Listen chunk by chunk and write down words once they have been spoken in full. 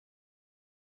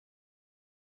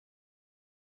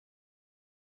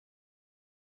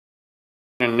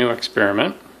a new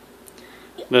experiment.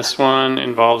 This one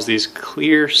involves these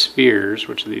clear spheres,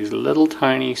 which are these little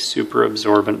tiny super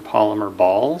absorbent polymer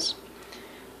balls.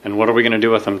 And what are we going to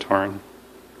do with them, Torin?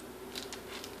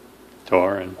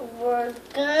 Torin. We're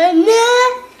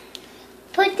gonna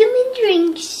put them in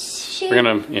drinks. We're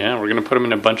gonna put them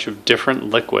in a bunch of different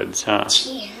liquids, huh?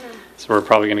 Yeah. So we're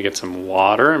probably gonna get some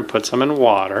water and put some in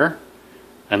water.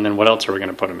 And then what else are we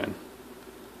gonna put them in?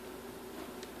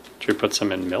 Should we put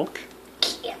some in milk?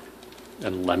 Yeah.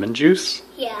 And lemon juice?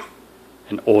 Yeah.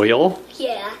 And oil?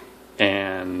 Yeah.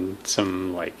 And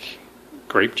some, like,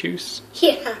 grape juice?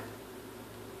 Yeah.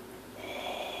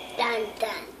 Dun, dun,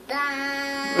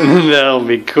 dun. That'll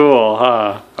be cool,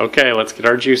 huh? Okay, let's get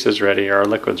our juices ready, our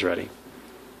liquids ready.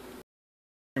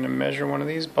 We're going to measure one of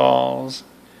these balls.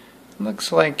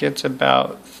 Looks like it's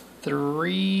about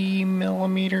 3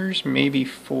 millimeters, maybe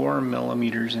 4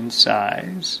 millimeters in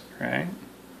size, right?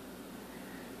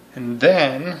 And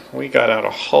then we got out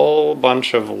a whole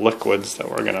bunch of liquids that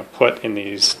we're going to put in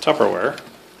these Tupperware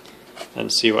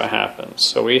and see what happens.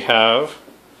 So we have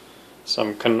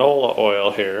some canola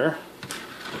oil here.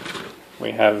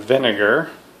 We have vinegar.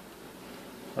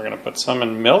 We're going to put some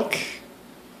in milk.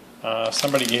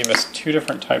 Somebody gave us 2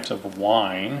 different types of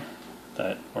wine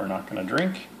that we're not going to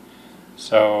drink.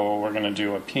 So we're going to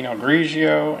do a Pinot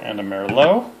Grigio and a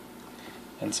Merlot,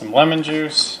 and some lemon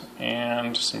juice,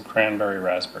 and some cranberry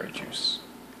raspberry juice.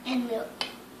 And milk.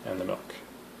 And the milk.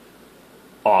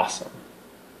 Awesome.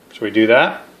 Should we do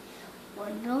that?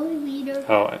 1 millimeter.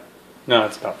 Oh, no,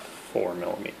 it's about 4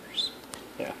 millimeters.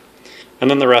 Yeah. And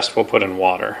then the rest we'll put in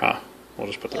water, huh? We'll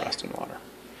just put the rest in water.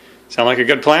 Sound like a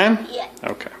good plan? Yeah.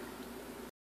 Okay.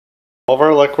 All of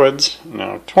our liquids.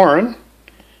 Now Torin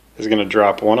is going to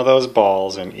drop one of those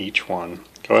balls in each one.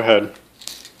 Go ahead.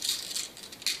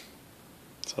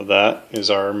 So that is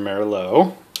our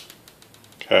Merlot.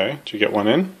 Okay, did you get one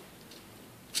in?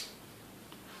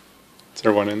 Is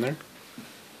there one in there?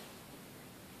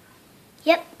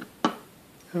 Yep.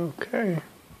 Okay.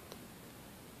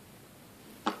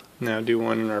 Now do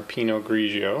one in our Pinot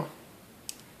Grigio.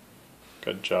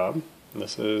 Good job.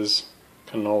 This is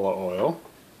canola oil.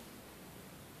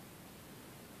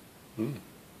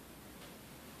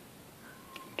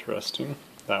 Interesting.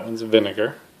 That one's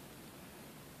vinegar.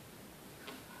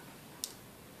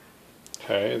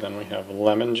 Okay, then we have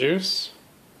lemon juice.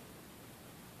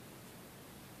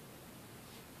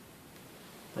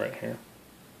 Right here.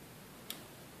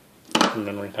 And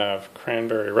then we have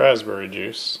cranberry raspberry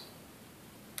juice.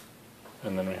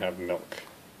 And then we have milk.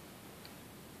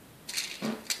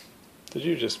 Did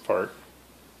you just fart?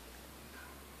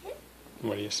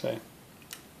 What do you say?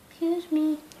 Excuse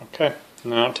me. Okay,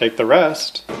 now take the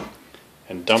rest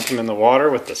and dump them in the water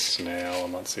with the snail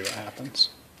and let's see what happens.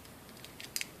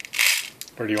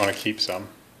 Or do you want to keep some?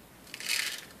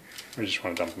 Or you just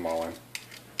want to dump them all in?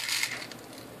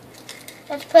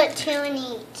 Let's put 2 in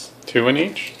each. 2 in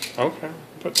each? Okay,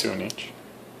 put 2 in each.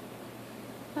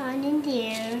 1 in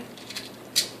there.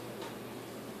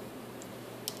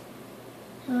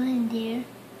 1 in there.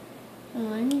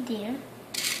 1 in there.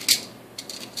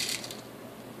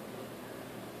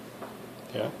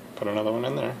 Yeah, put another one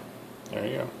in there. There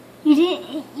you go.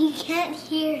 You can't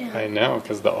hear them. I know,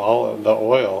 because the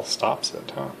oil stops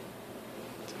it, huh?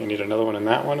 So you need another one in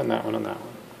that one, and that one, and that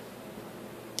one.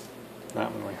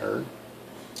 That one we heard.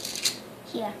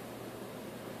 Yeah.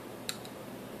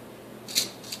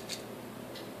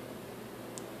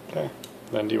 Okay.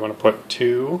 Then do you want to put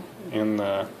 2 in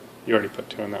the... You already put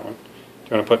 2 in that one. Do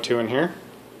you want to put 2 in here?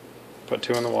 Put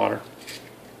 2 in the water.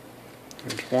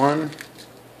 There's 1.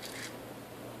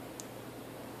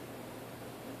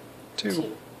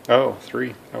 2. Oh,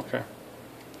 3. Okay.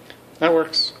 That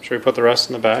works. Should we put the rest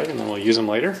in the bag and then we'll use them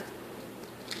later?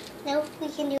 Nope, we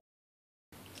can do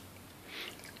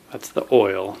That's the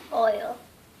oil. oil.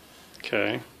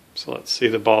 Okay. So let's see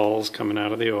the balls coming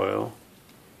out of the oil.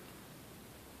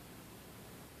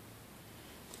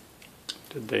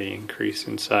 Did they increase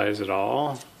in size at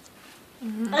all?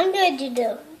 I'm going to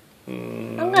do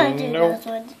I'm going to do those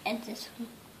ones and this one.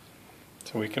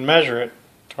 So we can measure it.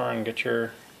 Torin, get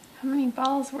your... How many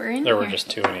balls were in There here? were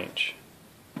just 2 in each.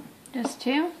 Just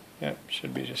 2? Yep,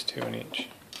 should be just 2 in each.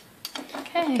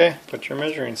 Okay. Okay, put your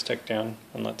measuring stick down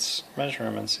and let's measure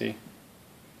them and see.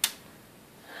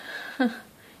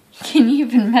 Can you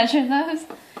even measure those?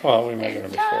 Well, we measured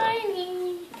them before.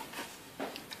 Tiny.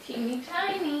 Teeny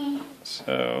tiny.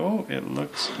 So it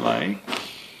looks like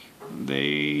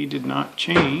they did not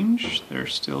change. They're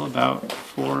still about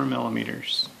 4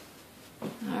 millimeters.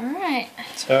 Alright.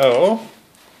 So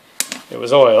it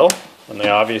was oil, and they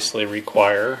obviously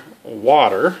require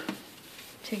water.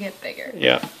 To get bigger.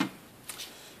 Yeah.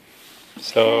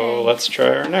 So let's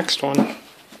try our next one.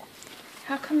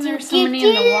 How come there's so many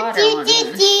in the water one?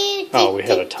 Oh, we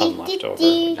had a ton left over.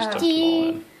 We just dumped them all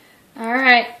in.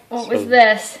 Alright, what was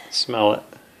this? Smell it.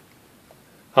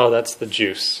 Oh, that's the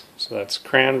juice. So that's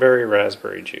cranberry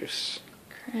raspberry juice.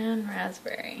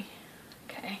 Raspberry.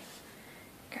 Okay.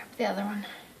 Grab the other one.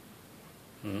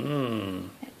 Mmm.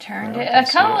 It turned it a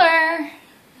color.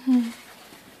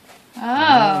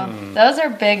 Oh, those are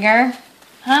bigger.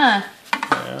 Huh.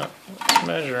 Yeah, let's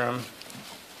measure them.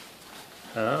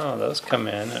 Oh, those come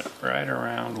in at right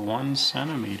around 1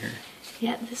 centimeter.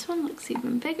 Yeah, this one looks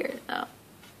even bigger though.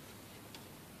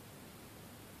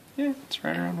 Yeah, it's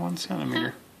right around 1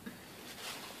 centimeter.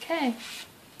 Okay.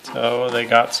 So they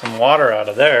got some water out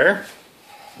of there.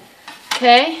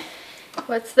 Okay.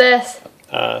 What's this?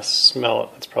 Smell it.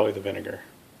 That's probably the vinegar.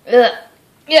 Ugh.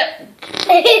 Yep.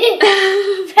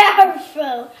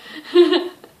 Powerful.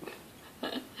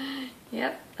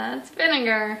 Yep, that's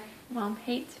vinegar. Mom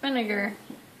hates vinegar.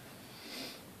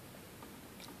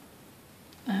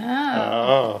 Oh.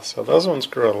 Oh, so those ones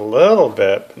grew a little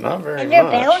bit, but not very And they're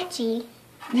much. bouncy.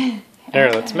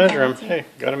 Here, let's measure them. Hey,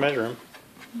 gotta measure them.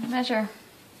 Measure.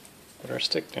 Put our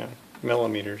stick down.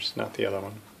 Millimeters, not the other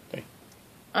one. Hey,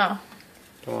 Oh.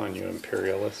 come on, you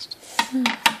imperialist.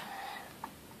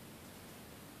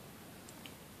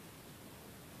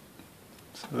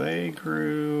 So they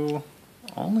grew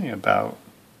only about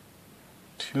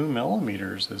 2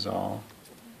 millimeters is all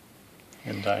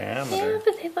in Yeah, diameter.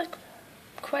 but they look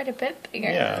quite a bit bigger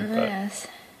Yeah, than but- this.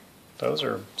 Those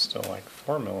are still like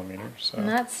 4 millimeters. And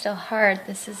So, that's still hard.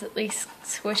 This is at least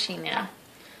squishy now.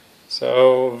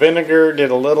 so vinegar did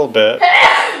a little bit,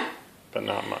 but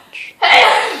not much.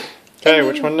 Okay,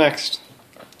 which one next?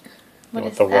 What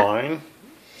With is the that? wine?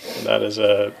 That is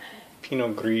a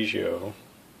Pinot Grigio,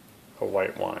 a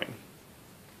white wine.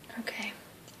 Okay.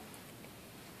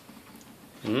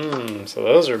 Mmm, so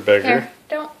those are bigger. Here,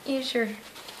 don't use your...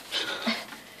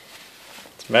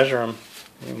 Let's measure them.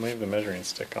 You can leave the measuring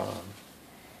stick on.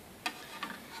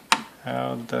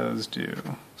 How'd those do?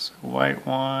 So white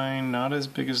wine, not as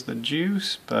big as the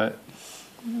juice, but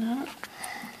No.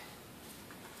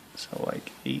 so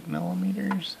like 8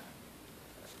 millimeters.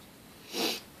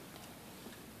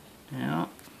 Yeah.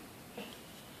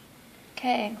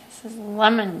 Okay, this is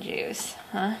lemon juice,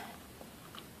 huh?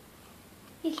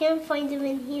 You can't find them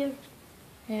in here.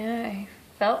 Yeah, I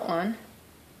felt one.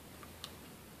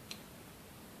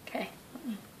 Okay.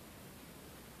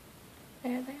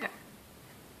 There they are.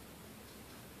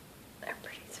 They're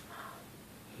pretty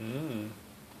small. Mm.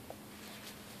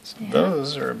 So Yeah.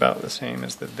 those are about the same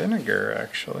as the vinegar,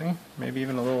 actually. Maybe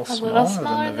even a little A smaller, little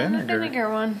smaller than the than vinegar. the vinegar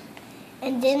one.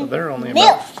 And then So they're only milk.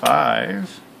 about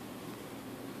 5.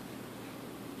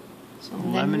 So And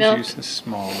then lemon milk. juice is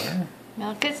smaller.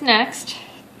 Milk is next.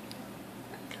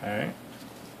 Okay.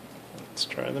 Let's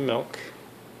try the milk.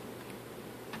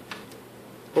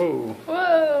 Whoa,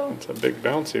 Whoa! that's a big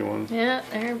bouncy one. Yeah,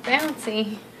 they're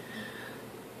bouncy.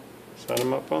 Set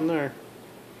them up on there.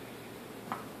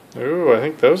 Ooh, I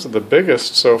think those are the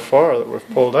biggest so far that we've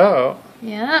pulled out.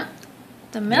 Yeah,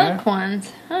 the milk Yeah.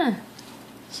 ones, huh?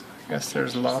 So I guess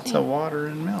there's lots of water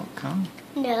in milk, huh?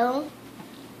 No.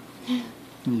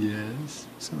 Yes.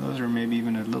 So those are maybe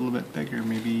even a little bit bigger,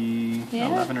 maybe Yeah,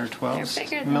 11 or 12 they're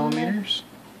bigger than millimeters.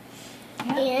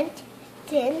 Yeah. And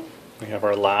then We have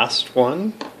our last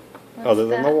one, What's other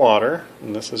than the that? water,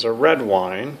 and this is a red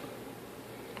wine.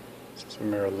 This is a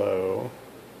Merlot.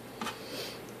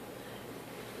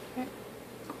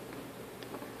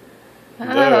 Oh,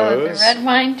 Those- the red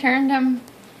wine turned them.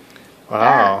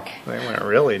 Wow, Dark. they went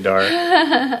really dark.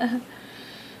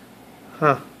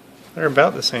 Huh. They're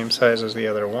about the same size as the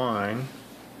other wine.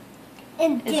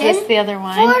 and Is then this the other for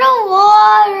wine? the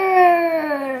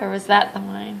water. Or was that the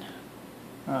wine?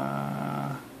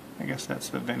 I guess that's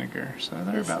the vinegar. So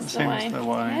they're This about the is same as the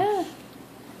wine. Yeah.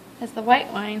 As the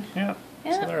white wine. Yeah.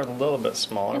 Yeah. So they're a little bit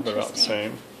smaller, but about the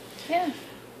Interesting. same. Yeah.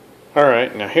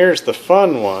 Alright, now here's the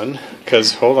fun one,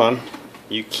 because, hold on,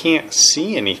 you can't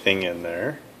see anything in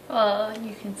there. Well,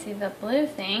 you can see the blue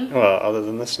thing. Well, other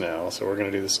than the snell, so we're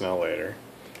going to do the snell later.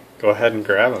 Go ahead and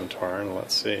grab them, Tarn,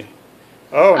 let's see.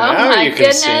 Oh, now my you can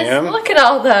goodness. see them. Look at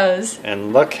all those.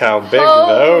 And look how big Holy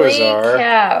those are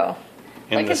cow.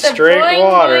 in Look the at the straight boing,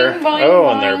 water. boing, boing, Oh,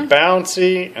 and they're boing.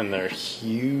 bouncy and they're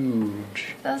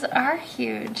huge. Those are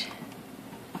huge.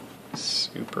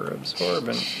 Super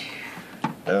absorbent.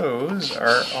 Those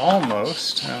are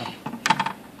almost. Oh,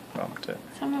 bumped it.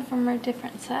 Some of them are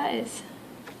different size.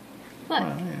 Look,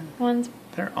 Well, yeah. one's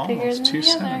They're bigger almost than 2 the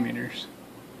other. centimeters.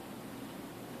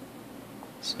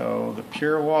 So the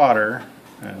pure water,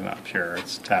 not pure,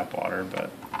 it's tap water,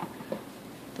 but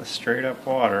the straight up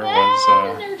water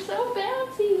Ah, was they're so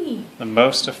bouncy. the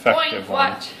most effective Boing,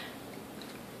 one. watch.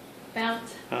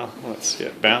 Bounce. Oh, let's see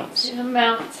it bounce. Do them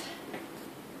bounce.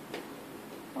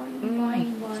 Boing,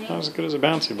 boing, boing. Not as good as a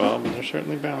bouncy ball, but they're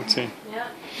certainly bouncy. Yep,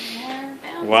 they're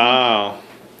bouncy. Wow.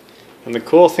 And the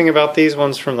cool thing about these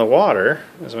ones from the water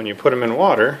is when you put them in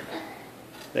water,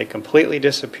 they completely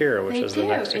disappear, which is the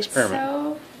next experiment. It's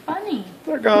so funny.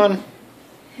 They're gone.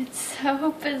 It's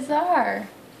so bizarre.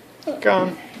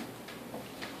 Gone.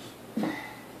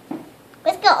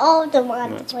 Let's get all of them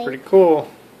on. That's pretty cool.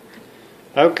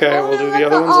 Okay, we'll do the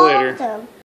other ones later.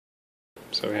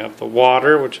 So we have the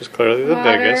water, which is clearly the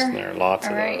biggest, and there are lots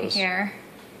of right those. Here.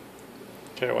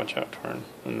 Okay, watch out, Torn.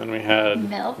 And then we had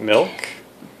Milk.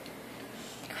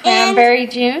 Cranberry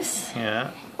juice.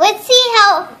 Yeah. Let's see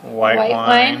how. White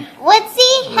wine. Let's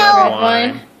see Red how.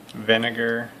 wine.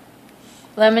 Vinegar.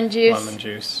 Lemon juice. Lemon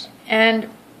juice. And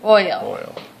oil.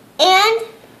 Oil. And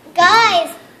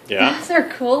guys, Yeah. Those are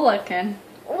cool looking.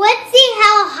 let's see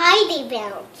how high they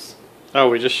bounce. Oh,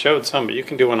 we just showed some, but you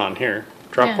can do one on here.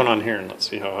 Drop one on here and let's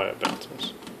see how high it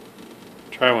bounces.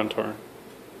 Try one, Tor.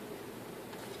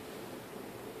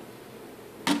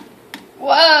 Whoa!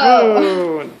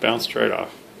 Whoa! It bounced right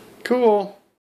off. Cool.